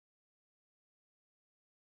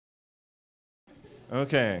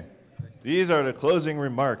Okay, these are the closing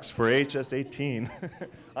remarks for AHS18.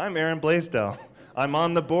 I'm Aaron Blaisdell. I'm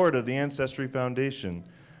on the board of the Ancestry Foundation.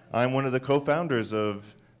 I'm one of the co-founders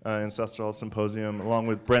of Ancestral Health Symposium, along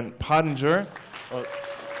with Brent Pottinger. Well,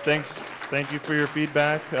 thank you for your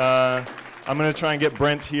feedback. I'm going to try and get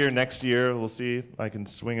Brent here next year. We'll see if I can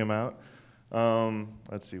swing him out.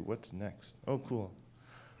 Let's see, what's next? Oh, cool.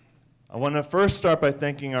 I want to first start by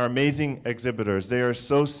thanking our amazing exhibitors. They are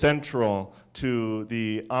so central to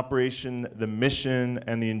the operation, the mission,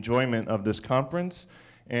 and the enjoyment of this conference.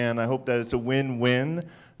 And I hope that it's a win-win,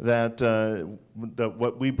 that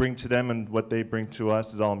what we bring to them and what they bring to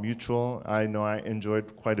us is all mutual. I know I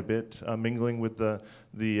enjoyed quite a bit mingling with the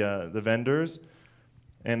vendors.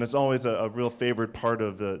 And it's always a real favorite part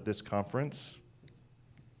of this conference.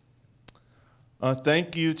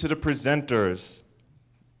 Thank you to the presenters.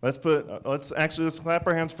 Let's clap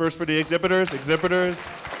our hands first for the exhibitors. Exhibitors,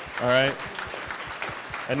 all right.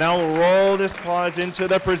 And now we'll roll this applause into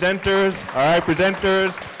the presenters. All right,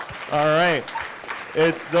 presenters. All right.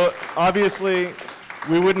 Obviously,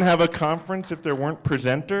 we wouldn't have a conference if there weren't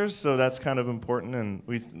presenters, so that's kind of important. And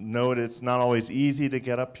we know that it's not always easy to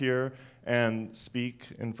get up here and speak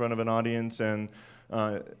in front of an audience and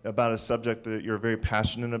about a subject that you're very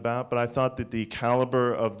passionate about. But I thought that the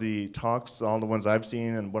caliber of the talks, all the ones I've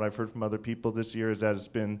seen and what I've heard from other people this year, is that it's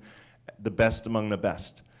been the best among the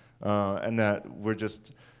best. And that we're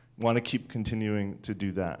just want to keep continuing to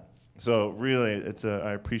do that. So really,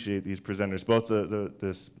 I appreciate these presenters, both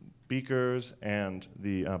the speakers and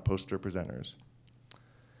the poster presenters.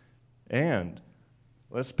 And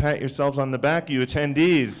let's pat yourselves on the back, you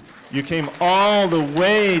attendees. You came all the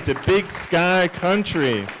way to Big Sky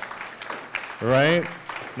Country, right?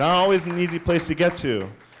 Not always an easy place to get to.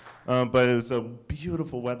 But it was a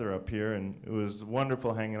beautiful weather up here, and it was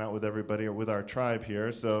wonderful hanging out with everybody, or with our tribe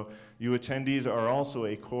here. So you attendees are also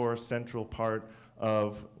a core, central part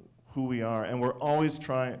of who we are. And we're always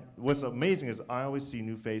trying. What's amazing is I always see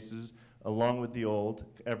new faces along with the old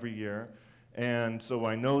every year. And so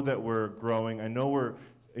I know that we're growing. I know we're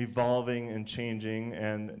evolving and changing.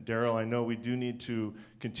 And Daryl, I know we do need to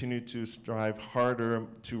continue to strive harder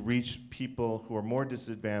to reach people who are more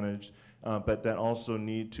disadvantaged, but that also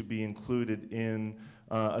need to be included in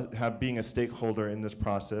being a stakeholder in this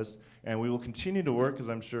process. And we will continue to work, as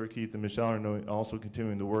I'm sure Keith and Michelle are also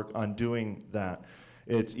continuing to work on doing that.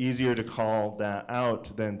 It's easier to call that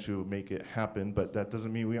out than to make it happen, but that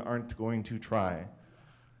doesn't mean we aren't going to try,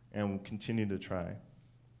 and we'll continue to try.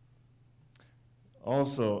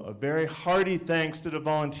 Also, a very hearty thanks to the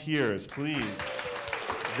volunteers, please.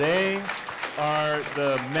 They are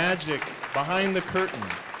the magic behind the curtain.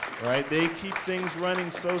 Right? They keep things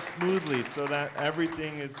running so smoothly so that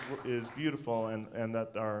everything is beautiful, and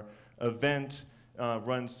that our event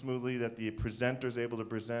runs smoothly, that the presenter is able to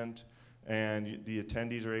present, and the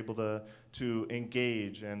attendees are able to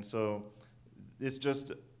engage. And so it's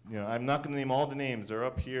just, I'm not going to name all the names. They're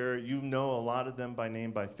up here. You know a lot of them by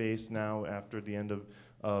name, by face now after the end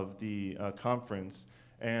of the conference.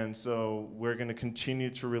 And so we're going to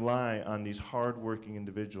continue to rely on these hardworking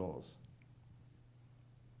individuals.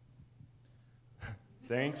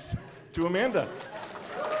 Thanks to Amanda.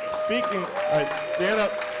 Speaking, stand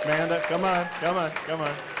up, Amanda, come on, come on, come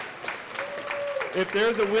on. If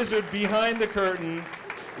there's a wizard behind the curtain,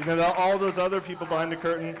 all those other people behind the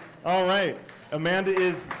curtain, all right, Amanda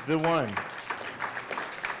is the one.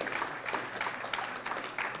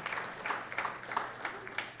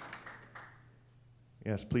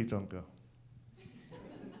 Yes, please don't go.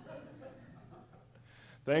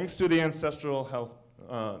 Thanks to the Ancestral Health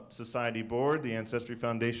Society Board, the Ancestry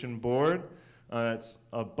Foundation Board. It's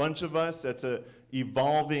a bunch of us. It's an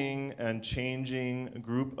evolving and changing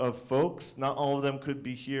group of folks. Not all of them could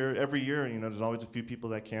be here every year. There's always a few people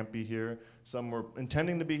that can't be here. Some were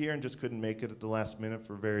intending to be here and just couldn't make it at the last minute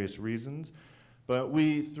for various reasons. But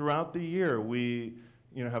throughout the year, we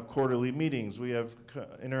have quarterly meetings. We have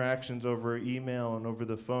interactions over email and over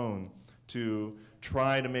the phone to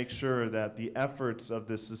try to make sure that the efforts of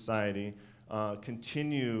this society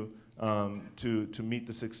continue to meet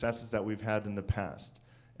the successes that we've had in the past.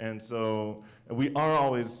 And so we are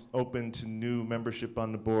always open to new membership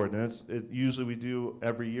on the board. And usually we do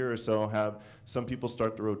every year or so have some people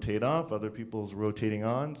start to rotate off, other people's rotating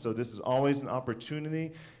on. So this is always an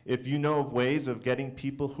opportunity. If you know of ways of getting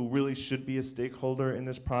people who really should be a stakeholder in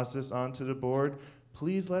this process onto the board,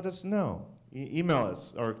 please let us know. Email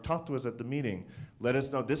us or talk to us at the meeting. Let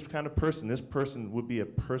us know this person would be a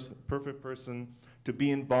perfect person to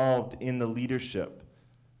be involved in the leadership.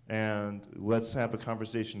 And let's have a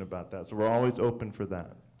conversation about that. So we're always open for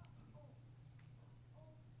that.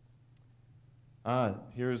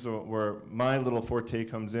 Here's where my little forte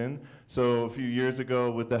comes in. So a few years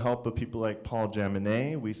ago, with the help of people like Paul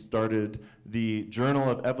Jaminet, we started the Journal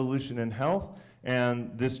of Evolution and Health,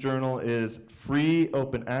 and this journal is free,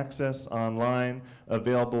 open access, online,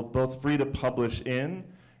 available both free to publish in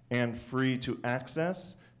and free to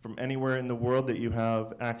access from anywhere in the world that you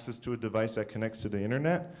have access to a device that connects to the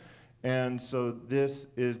internet. And so this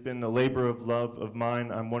has been a labor of love of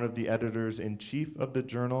mine. I'm one of the editors-in-chief of the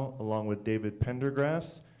journal, along with David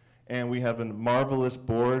Pendergrass. And we have a marvelous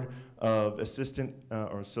board of assistant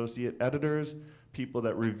or associate editors, people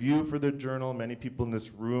that review for the journal. Many people in this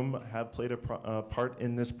room have played a part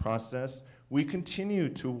in this process. We continue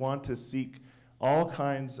to want to seek all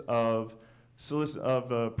kinds of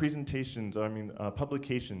presentations,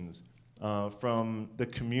 publications from the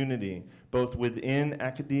community, both within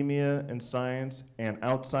academia and science and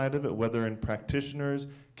outside of it, whether in practitioners,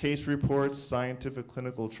 case reports, scientific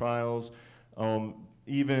clinical trials,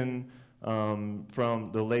 even from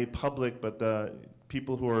the lay public, but the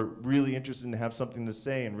people who are really interested and have something to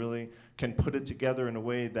say and really can put it together in a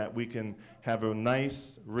way that we can have a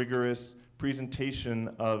nice, rigorous presentation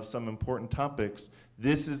of some important topics.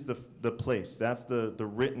 This is the place. That's the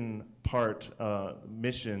written part,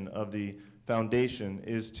 mission of the foundation,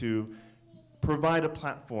 is to provide a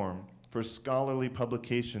platform for scholarly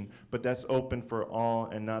publication, but that's open for all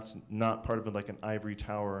and not part of it like an ivory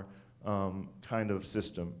tower kind of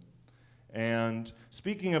system. And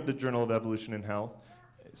speaking of the Journal of Evolution and Health,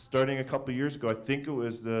 starting a couple years ago, I think it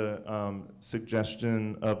was the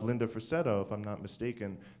suggestion of Linda Frassetto, if I'm not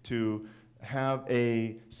mistaken, to have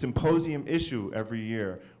a symposium issue every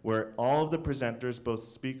year where all of the presenters, both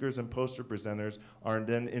speakers and poster presenters, are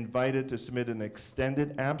then invited to submit an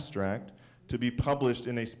extended abstract to be published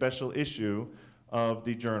in a special issue of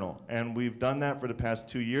the journal. And we've done that for the past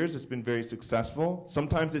 2 years. It's been very successful.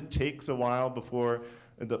 Sometimes it takes a while for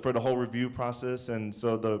the whole review process, and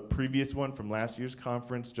so the previous one from last year's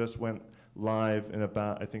conference just went live in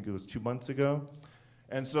about, I think it was 2 months ago.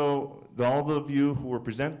 And so all of you who were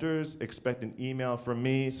presenters expect an email from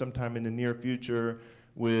me sometime in the near future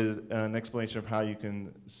with an explanation of how you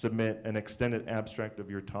can submit an extended abstract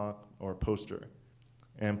of your talk or poster.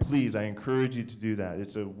 And please, I encourage you to do that.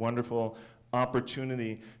 It's a wonderful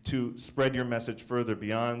opportunity to spread your message further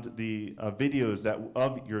beyond the videos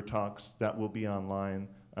of your talks that will be online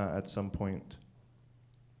at some point.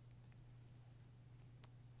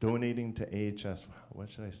 Donating to AHS,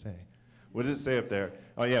 what should I say? What does it say up there?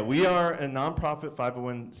 Oh yeah, we are a nonprofit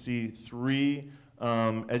 501c3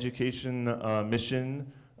 education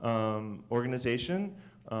mission organization,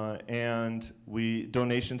 and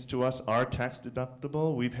donations to us are tax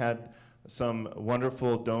deductible. We've had some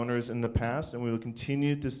wonderful donors in the past, and we will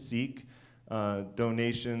continue to seek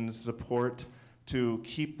donations, support to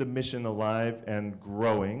keep the mission alive and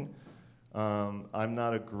growing. I'm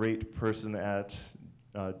not a great person at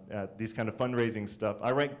these kind of fundraising stuff.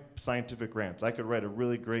 I write scientific grants. I could write a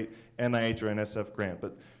really great NIH or NSF grant,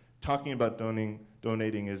 but talking about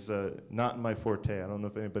donating is not my forte. I don't know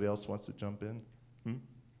if anybody else wants to jump in. Do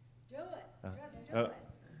it. Just do it.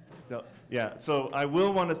 So, yeah, so I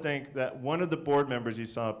will want to thank that one of the board members you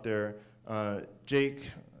saw up there,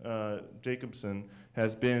 Jake Jacobson,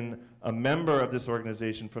 has been a member of this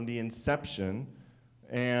organization from the inception,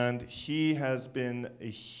 and he has been a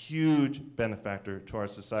huge benefactor to our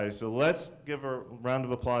society. So let's give a round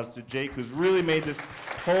of applause to Jake, who's really made this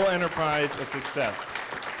whole enterprise a success.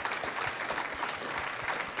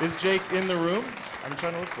 Is Jake in the room? I'm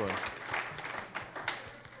trying to look for him.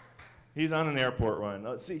 He's on an airport run.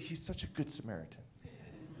 Oh, see, he's such a good Samaritan.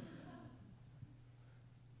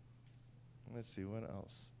 Let's see, what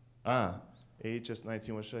else? AHS18,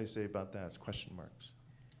 what should I say about that? It's question marks.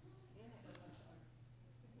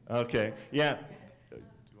 Okay, yeah.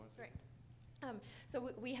 Sorry.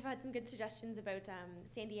 So we have had some good suggestions about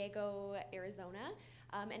San Diego, Arizona.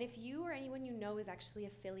 And if you or anyone you know is actually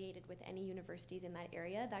affiliated with any universities in that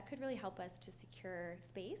area, that could really help us to secure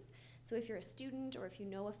space. So if you're a student, or if you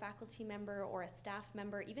know a faculty member or a staff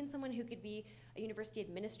member, even someone who could be a university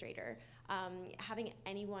administrator, having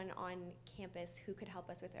anyone on campus who could help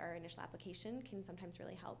us with our initial application can sometimes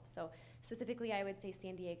really help. So specifically, I would say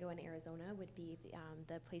San Diego and Arizona would be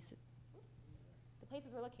the places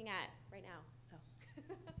we're looking at right now. So.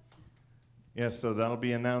 Yes, so that'll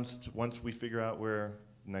be announced once we figure out where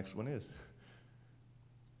the next one is.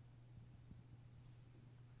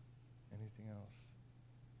 Anything else?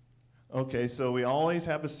 Okay, so we always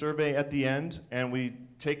have a survey at the end, and we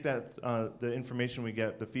take that, the information we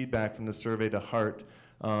get, the feedback from the survey to heart.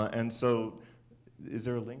 And so, is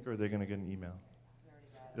there a link, or are they going to get an email?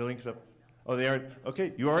 The link's up. Oh, they are,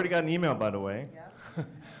 okay, you already got an email, by the way.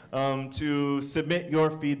 Yeah. To submit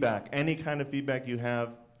your feedback, any kind of feedback you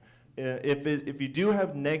have. If you do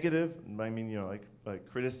have negative, I mean, you know, like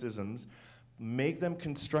criticisms, make them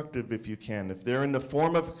constructive if you can. If they're in the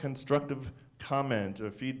form of a constructive comment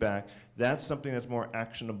or feedback, that's something that's more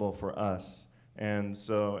actionable for us. And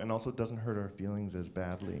so, and also doesn't hurt our feelings as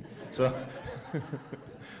badly. So,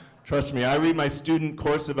 trust me, I read my student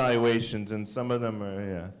course evaluations, and some of them are,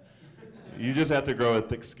 yeah. You just have to grow a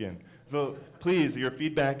thick skin. So please, your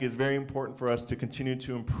feedback is very important for us to continue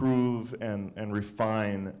to improve and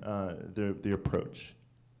refine the approach.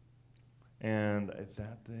 And is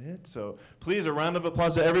that it? So please, a round of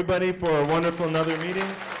applause to everybody for a wonderful another meeting.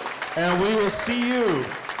 And we will see you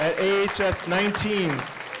at AHS 19.